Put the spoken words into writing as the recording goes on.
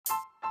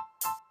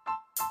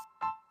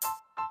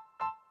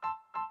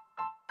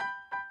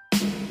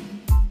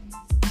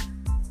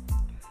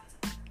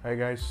Hi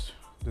guys,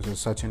 this is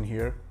Sachin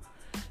here.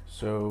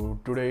 So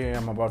today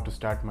I'm about to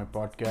start my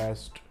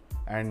podcast,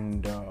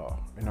 and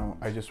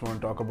I just want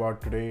to talk about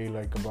today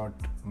about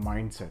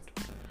mindset.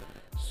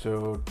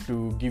 So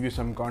to give you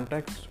some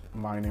context,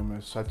 my name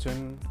is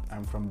Sachin.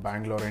 I'm from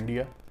Bangalore,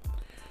 India.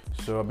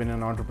 So I've been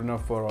an entrepreneur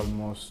for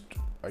almost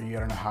a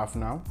year and a half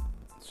now.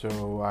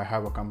 So I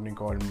have a company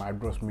called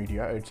Madbros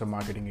Media. It's a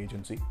marketing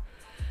agency.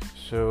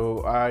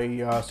 So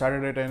I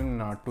started it in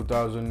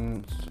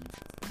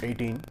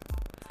 2018.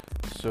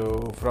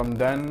 So from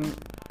then,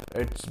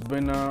 it's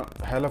been a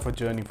hell of a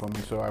journey for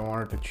me. So I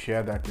wanted to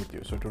share that with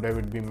you. So today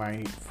would be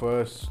my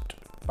first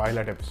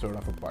pilot episode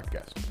of a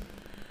podcast.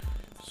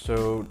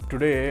 So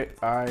today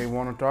I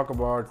want to talk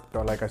about,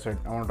 like I said,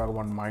 I want to talk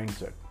about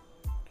mindset.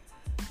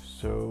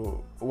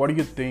 So what do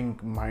you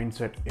think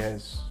mindset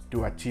is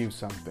to achieve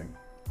something?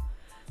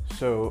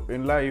 So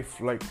in life,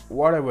 like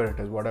whatever it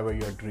is, whatever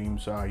your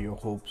dreams are, your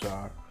hopes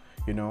are,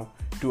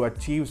 to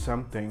achieve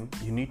something,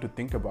 you need to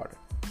think about it.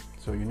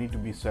 So you need to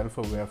be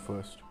self-aware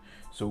first.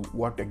 So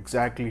what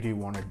exactly do you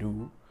want to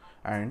do,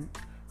 and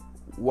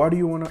what do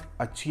you want to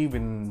achieve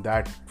in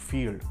that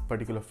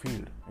particular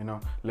field?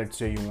 Let's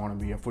say you want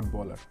to be a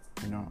footballer,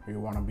 you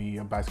want to be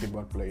a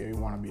basketball player, you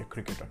want to be a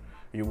cricketer,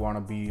 you want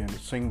to be a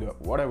singer,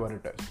 whatever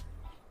it is.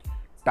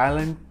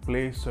 Talent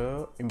plays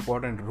a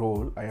important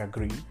role, I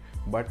agree,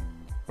 but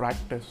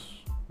practice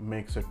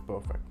makes it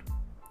perfect.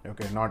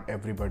 Okay, not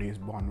everybody is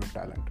born with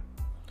talent.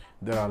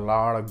 There are a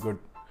lot of good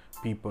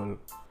people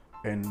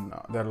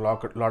there are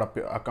a lot of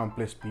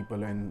accomplished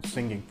people in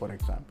singing, for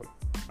example.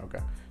 Okay,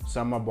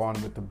 some are born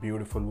with a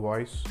beautiful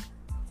voice,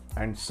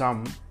 and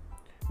some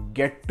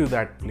get to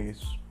that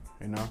place.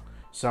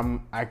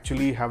 Some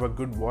actually have a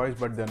good voice,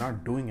 but they're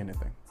not doing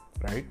anything,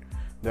 right?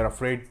 They're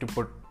afraid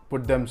to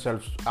put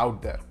themselves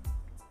out there.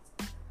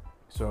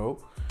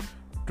 So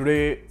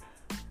today,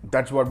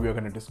 that's what we are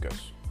going to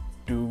discuss.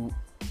 To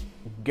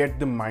get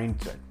the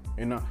mindset,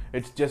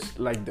 it's just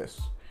like this: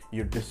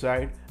 you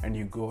decide and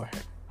you go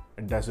ahead.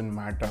 It doesn't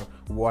matter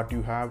what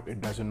you have,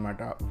 it doesn't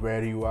matter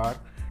where you are.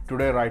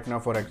 Today, right now,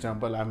 for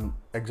example, I'm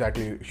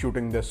exactly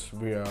shooting this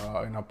via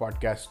in a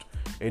podcast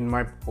in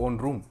my own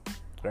room,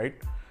 right?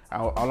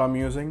 All I'm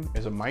using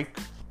is a mic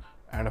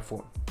and a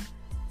phone.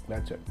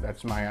 That's it.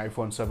 That's my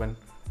iPhone 7.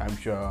 I'm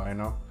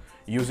sure,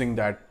 using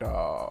that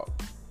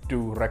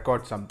to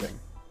record something,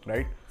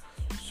 right?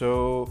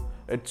 So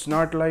it's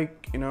not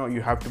like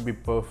you have to be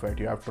perfect,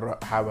 you have to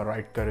have a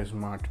right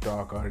charisma to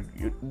talk, or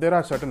there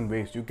are certain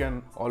ways you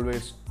can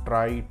always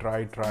try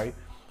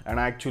and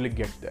actually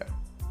get there,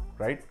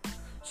 right?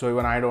 So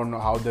even I don't know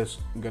how this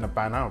gonna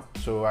pan out,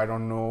 so I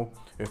don't know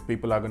if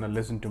people are gonna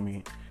listen to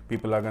me,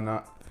 people are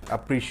gonna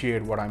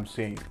appreciate what I'm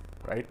saying,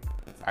 right?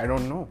 I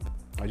don't know.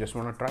 I just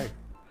want to try,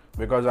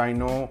 because I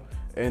know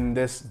in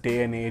this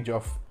day and age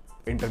of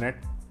internet,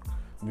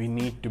 we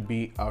need to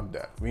be out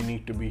there, we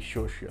need to be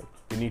social,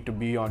 we need to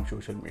be on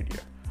social media,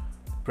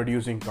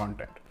 producing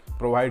content,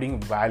 providing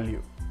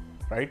value,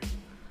 right?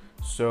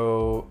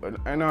 So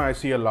I know I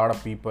see a lot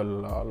of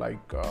people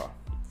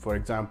for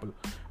example,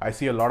 I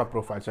see a lot of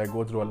profiles, I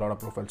go through a lot of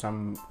profiles,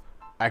 I'm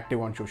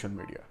active on social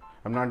media.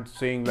 I'm not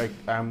saying like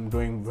I'm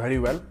doing very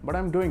well, but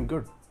I'm doing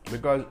good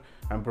because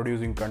I'm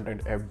producing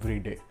content every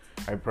day.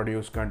 I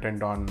produce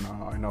content on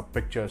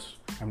pictures,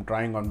 I'm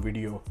trying on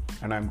video,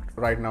 and I'm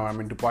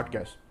into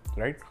podcasts,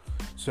 right?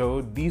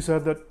 So these are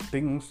the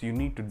things you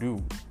need to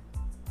do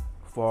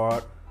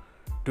to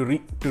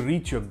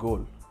reach your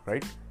goal,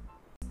 right?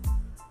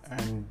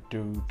 And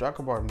to talk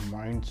about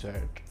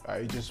mindset,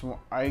 I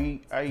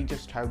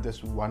just have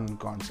this one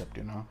concept.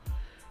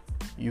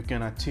 You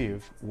can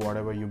achieve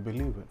whatever you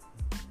believe in,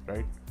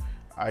 right?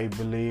 I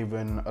believe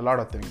in a lot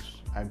of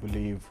things. I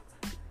believe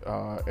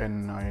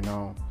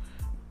in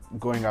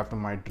going after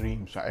my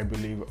dreams. I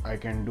believe I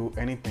can do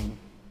anything.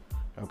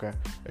 Okay,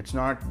 it's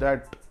not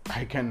that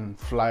I can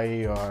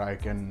fly or I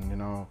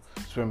can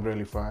swim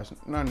really fast.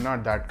 No,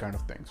 not that kind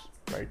of things,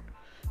 right?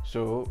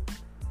 So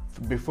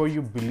before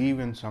you believe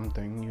in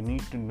something, you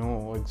need to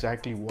know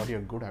exactly what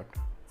you're good at,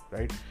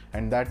 right?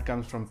 And that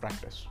comes from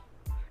practice.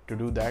 To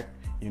do that,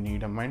 you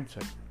need a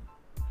mindset.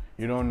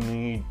 You don't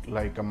need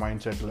like a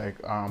mindset like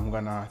I'm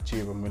gonna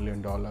achieve $1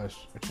 million.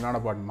 It's not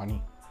about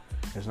money.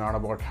 It's not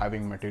about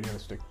having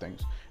materialistic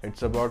things.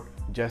 It's about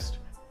just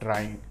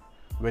trying.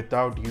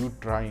 Without you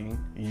trying,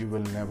 you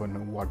will never know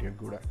what you're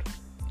good at,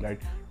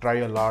 right? Try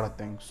a lot of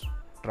things,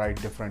 try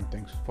different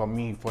things. For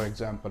me, for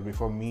example,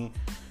 before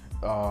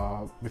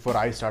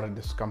I started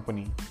this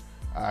company,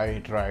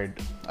 I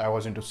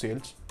was into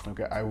sales.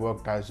 Okay, I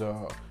worked as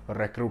a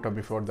recruiter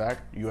before that,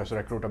 US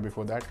recruiter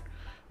before that,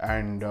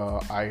 and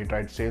I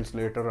tried sales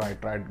later. I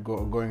tried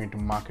going into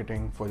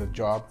marketing for the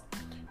job.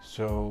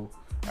 So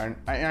and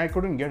I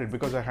couldn't get it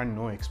because I had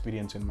no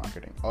experience in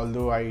marketing.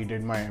 Although I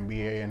did my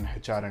MBA in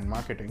HR and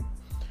marketing,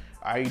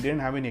 I didn't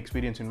have any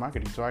experience in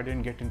marketing, so I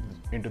didn't get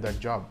into that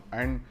job.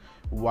 And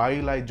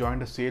while I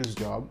joined a sales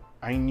job,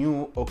 I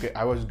knew, okay,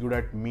 I was good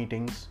at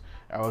meetings,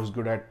 I was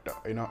good at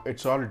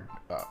it's all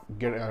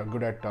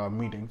good at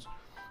meetings.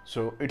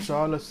 So it's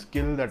all a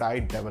skill that I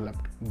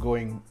developed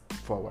going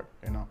forward.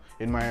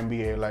 In my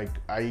MBA, like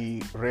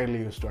I rarely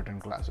used to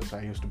attend classes.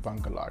 I used to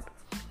bunk a lot.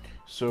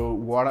 So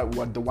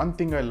what the one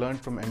thing I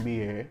learned from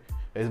MBA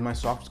is my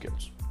soft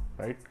skills,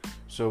 right?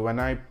 So when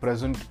I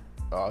present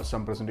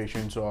some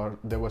presentations, or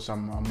there was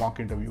some mock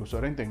interviews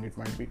or anything it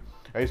might be,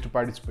 I used to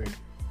participate.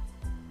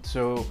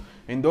 So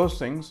in those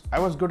things, I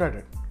was good at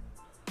it,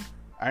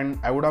 and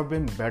I would have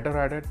been better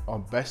at it or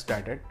best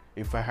at it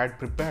if I had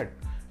prepared.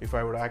 If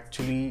I would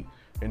actually,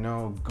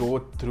 go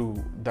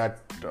through that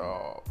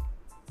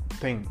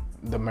thing,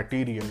 the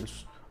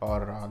materials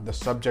or the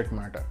subject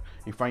matter.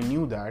 If I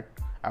knew that,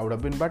 I would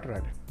have been better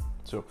at it.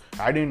 So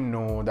I didn't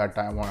know that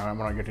I want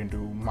to get into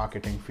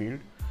marketing field.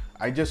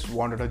 I just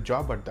wanted a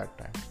job at that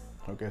time.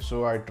 Okay,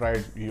 so I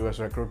tried US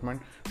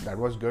recruitment. That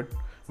was good,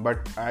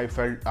 but I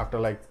felt after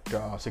like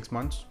 6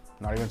 months,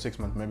 not even 6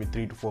 months, maybe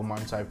 3 to 4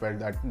 months, I felt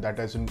that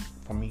isn't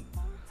for me.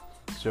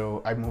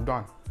 So I moved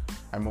on.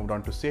 I moved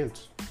on to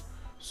sales.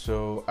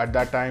 So at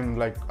that time,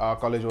 like our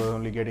college was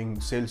only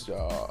getting sales,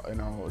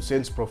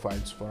 sales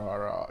profiles for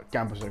our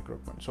campus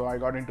recruitment. So I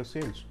got into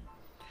sales.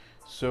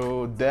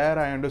 So there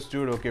I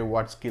understood, okay,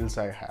 what skills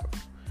I have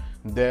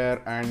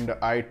there, and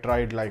I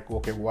tried like,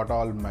 okay, what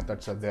all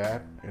methods are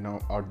there,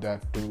 out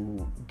there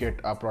to get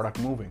our product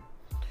moving.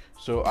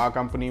 So our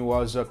company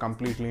was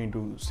completely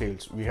into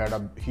sales. We had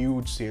a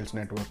huge sales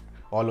network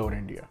all over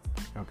India.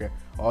 Okay,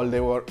 all they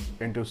were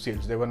into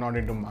sales. They were not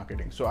into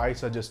marketing. So I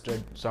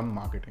suggested some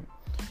marketing.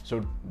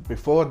 So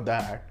before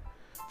that,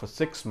 for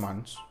 6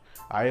 months,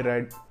 I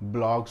read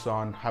blogs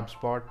on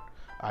HubSpot.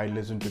 I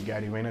listened to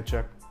Gary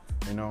Vaynerchuk,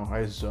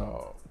 his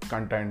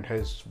content,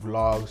 his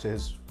vlogs,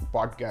 his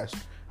podcast.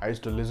 I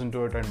used to listen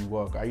to it and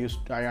work.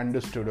 I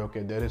understood,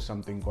 okay, there is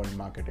something called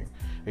marketing.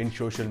 In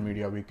social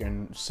media, we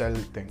can sell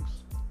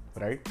things,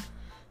 right?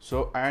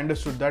 So I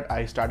understood that.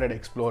 I started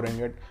exploring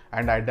it,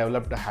 and I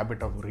developed a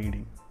habit of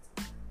reading,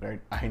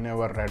 right? I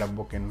never read a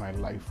book in my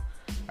life,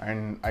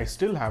 and I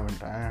still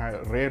haven't. I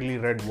rarely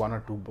read 1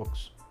 or 2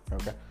 books,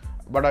 okay?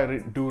 But I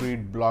do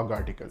read blog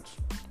articles,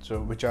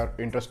 so which are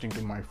interesting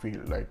to my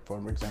field, like for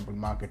example,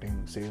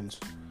 marketing, sales,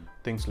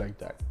 things like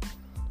that.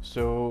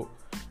 So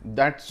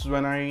that's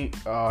when I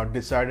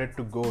decided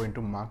to go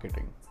into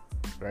marketing,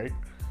 right?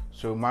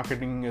 So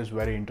marketing is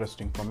very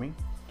interesting for me.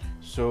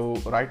 So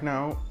right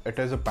now it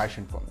is a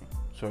passion for me.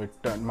 So it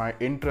turned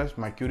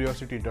my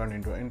curiosity turned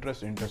into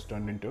interest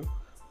turned into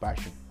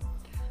passion.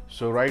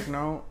 So right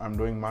now I'm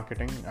doing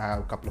marketing. I have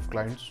a couple of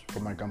clients for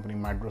my company,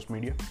 Madros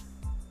Media,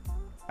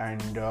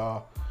 and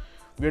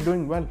we are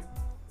doing well.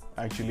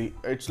 Actually,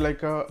 it's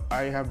like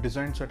I have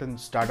designed certain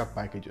startup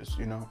packages.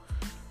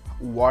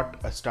 What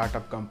a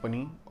startup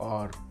company,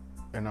 or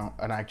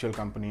an actual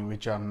company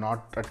which are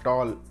not at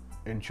all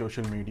in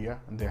social media,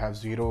 they have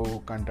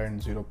zero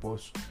content, zero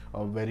posts,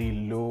 or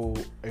very low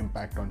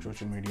impact on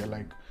social media,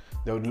 like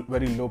they have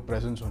very low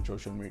presence on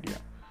social media,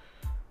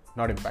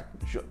 not impact,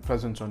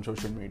 presence on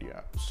social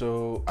media.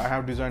 So I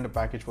have designed a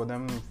package for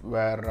them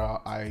where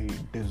I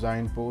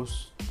design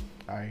posts,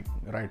 I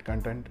write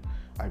content,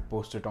 I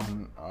post it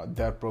on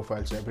their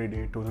profiles every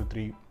day, 2 to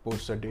 3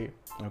 posts a day.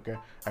 Okay,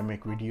 I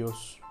make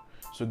videos.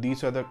 So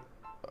these are the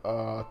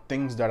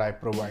things that I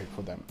provide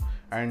for them,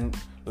 and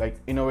like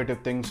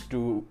innovative things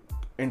to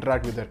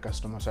interact with their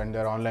customers and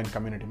their online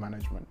community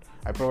management.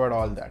 I provide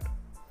all that.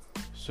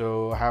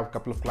 So I have a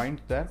couple of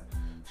clients there.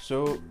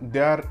 So they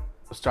are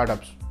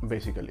startups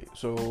basically.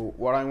 So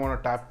what I want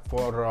to tap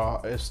for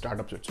is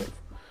startups itself.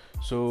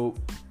 So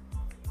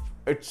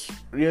it's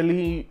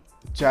really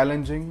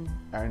challenging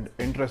and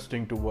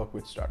interesting to work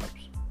with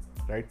startups,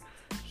 right?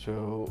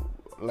 So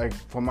like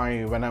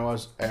when I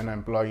was an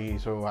employee,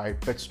 so I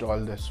pitched all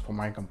this for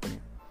my company.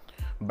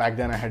 Back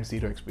then I had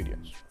zero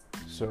experience,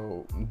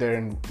 so they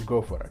didn't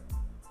go for it.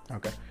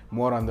 Okay,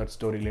 more on that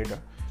story later.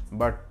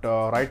 But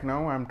right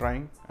now I'm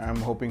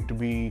hoping to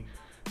be,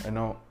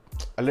 a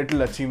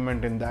little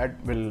achievement in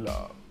that will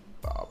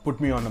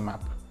put me on the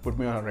map, put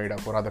me on a radar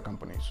for other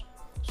companies.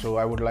 So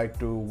I would like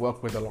to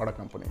work with a lot of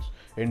companies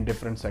in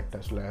different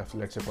sectors,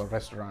 let's say for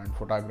restaurant,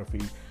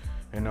 photography.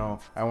 I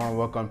want to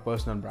work on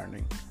personal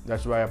branding.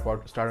 That's why I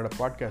started a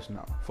podcast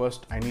now.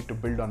 First, I need to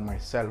build on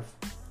myself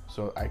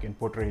so I can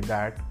portray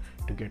that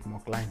to get more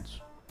clients.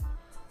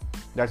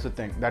 That's the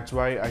thing. That's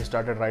why I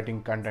started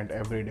writing content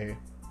every day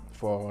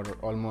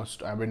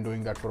I've been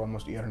doing that for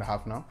almost a year and a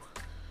half now.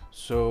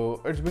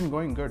 So it's been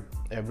going good.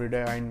 Every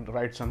day I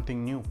write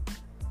something new,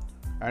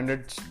 and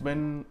it's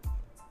been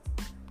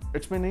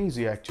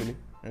easy actually,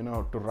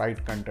 to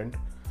write content.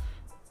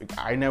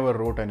 I never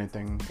wrote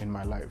anything in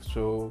my life.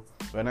 So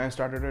when I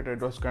started it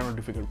was kind of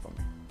difficult for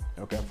me.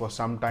 Okay, for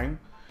some time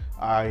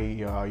I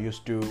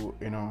used to,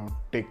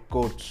 take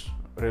quotes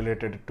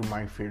related to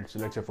my fields,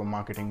 let's say for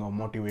marketing or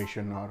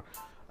motivation or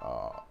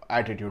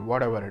attitude,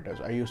 whatever it is.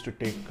 I used to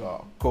take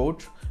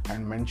quotes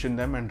and mention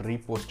them and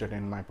repost it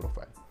in my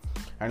profile.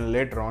 And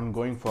later on,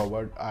 going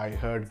forward, I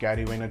heard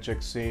Gary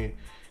Vaynerchuk say,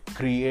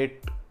 creating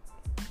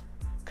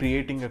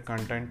a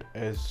content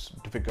is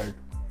difficult.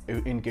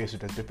 In case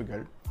it is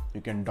difficult,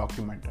 you can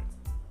document it,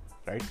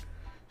 right?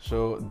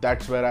 So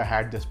that's where I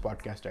had this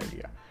podcast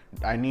idea.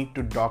 I need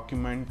to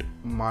document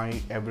my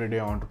everyday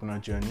entrepreneur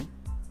journey,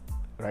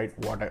 right?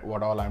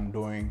 What all I'm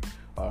doing,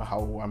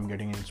 how I'm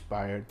getting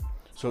inspired.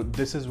 So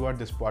this is what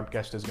this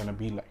podcast is gonna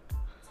be like.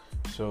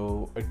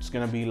 So it's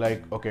gonna be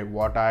like, okay,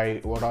 what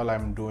all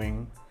I'm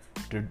doing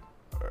to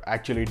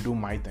actually do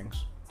my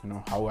things.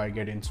 How I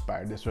get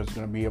inspired. This was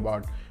gonna be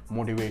about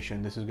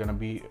motivation. This will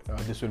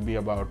be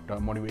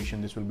about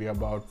motivation. This will be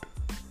about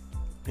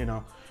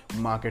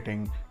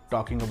marketing,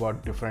 talking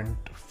about different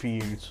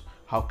fields.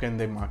 How can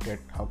they market?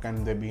 How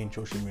can they be in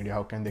social media?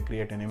 How can they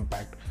create an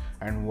impact?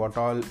 And what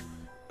all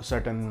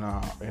certain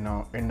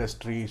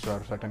industries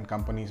or certain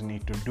companies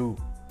need to do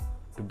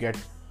to get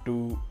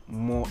to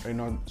more,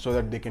 so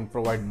that they can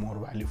provide more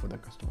value for the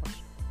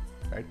customers,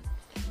 right?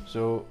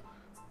 So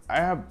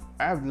I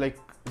have like,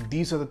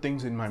 these are the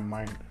things in my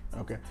mind.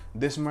 Okay,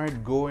 this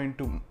might go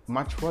into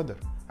much further.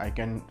 I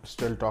can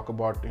still talk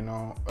about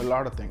a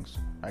lot of things.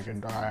 I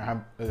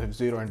have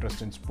zero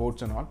interest in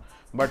sports and all,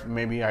 but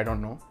maybe, I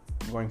don't know,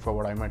 going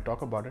forward I might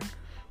talk about it,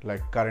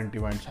 like current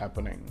events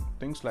happening,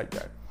 things like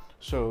that.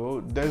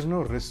 So there's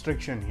no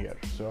restriction here.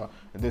 So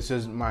this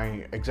is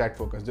my exact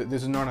focus.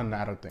 This is not a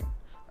narrow thing.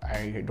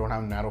 I don't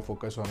have narrow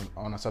focus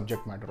on a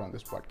subject matter on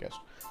this podcast.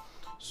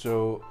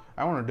 So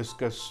I want to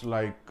discuss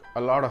like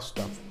a lot of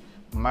stuff.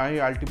 My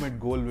ultimate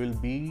goal will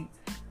be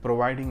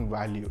providing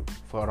value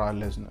for our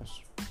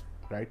listeners,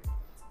 right?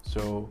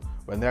 So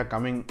when they are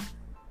coming,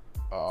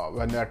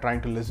 when they are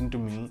trying to listen to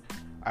me,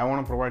 I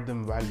want to provide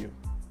them value.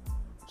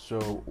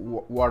 So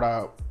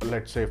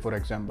let's say, for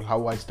example,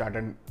 how I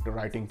started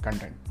writing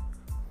content.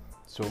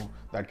 So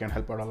that can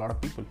help out a lot of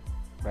people,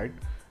 right?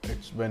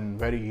 It's been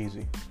very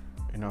easy,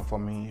 for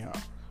me.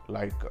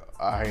 Like,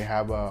 I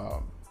have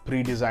a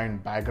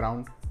pre-designed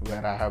background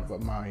where I have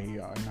my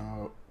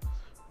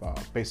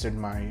pasted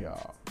my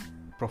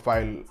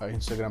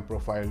Instagram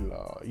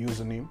profile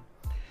username.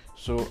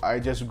 So I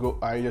just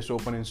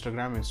open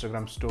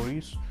Instagram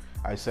stories.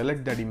 I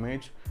select that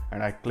image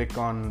and I click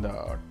on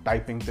the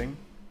typing thing.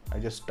 I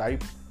just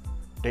type,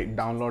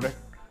 download it,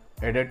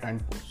 edit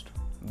and post.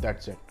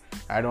 That's it.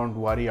 I don't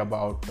worry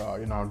about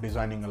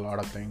designing a lot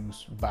of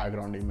things,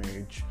 background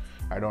image.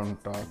 I don't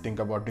think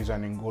about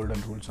designing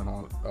golden rules and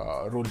all,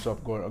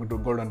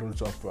 golden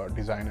rules of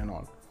design and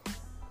all.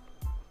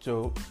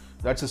 So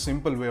that's a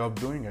simple way of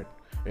doing it.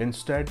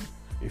 Instead,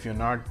 if you're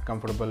not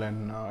comfortable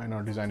in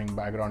designing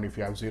background, if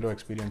you have zero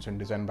experience in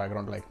design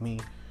background like me,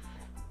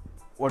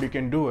 what you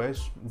can do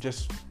is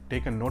just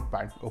take a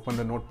notepad, open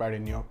the notepad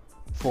in your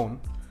phone,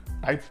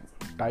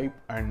 type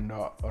and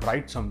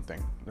write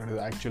something that is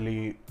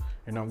actually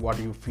what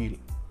you feel.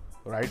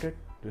 Write it,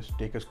 just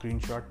take a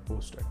screenshot,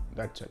 post it.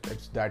 That's it.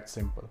 It's that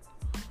simple.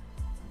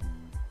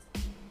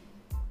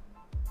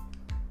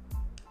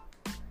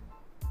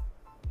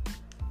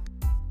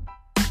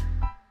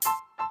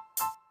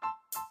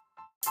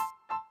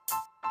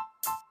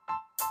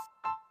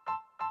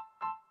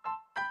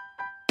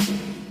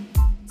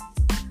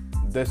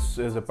 This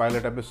is a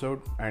pilot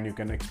episode and you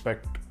can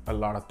expect a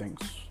lot of things.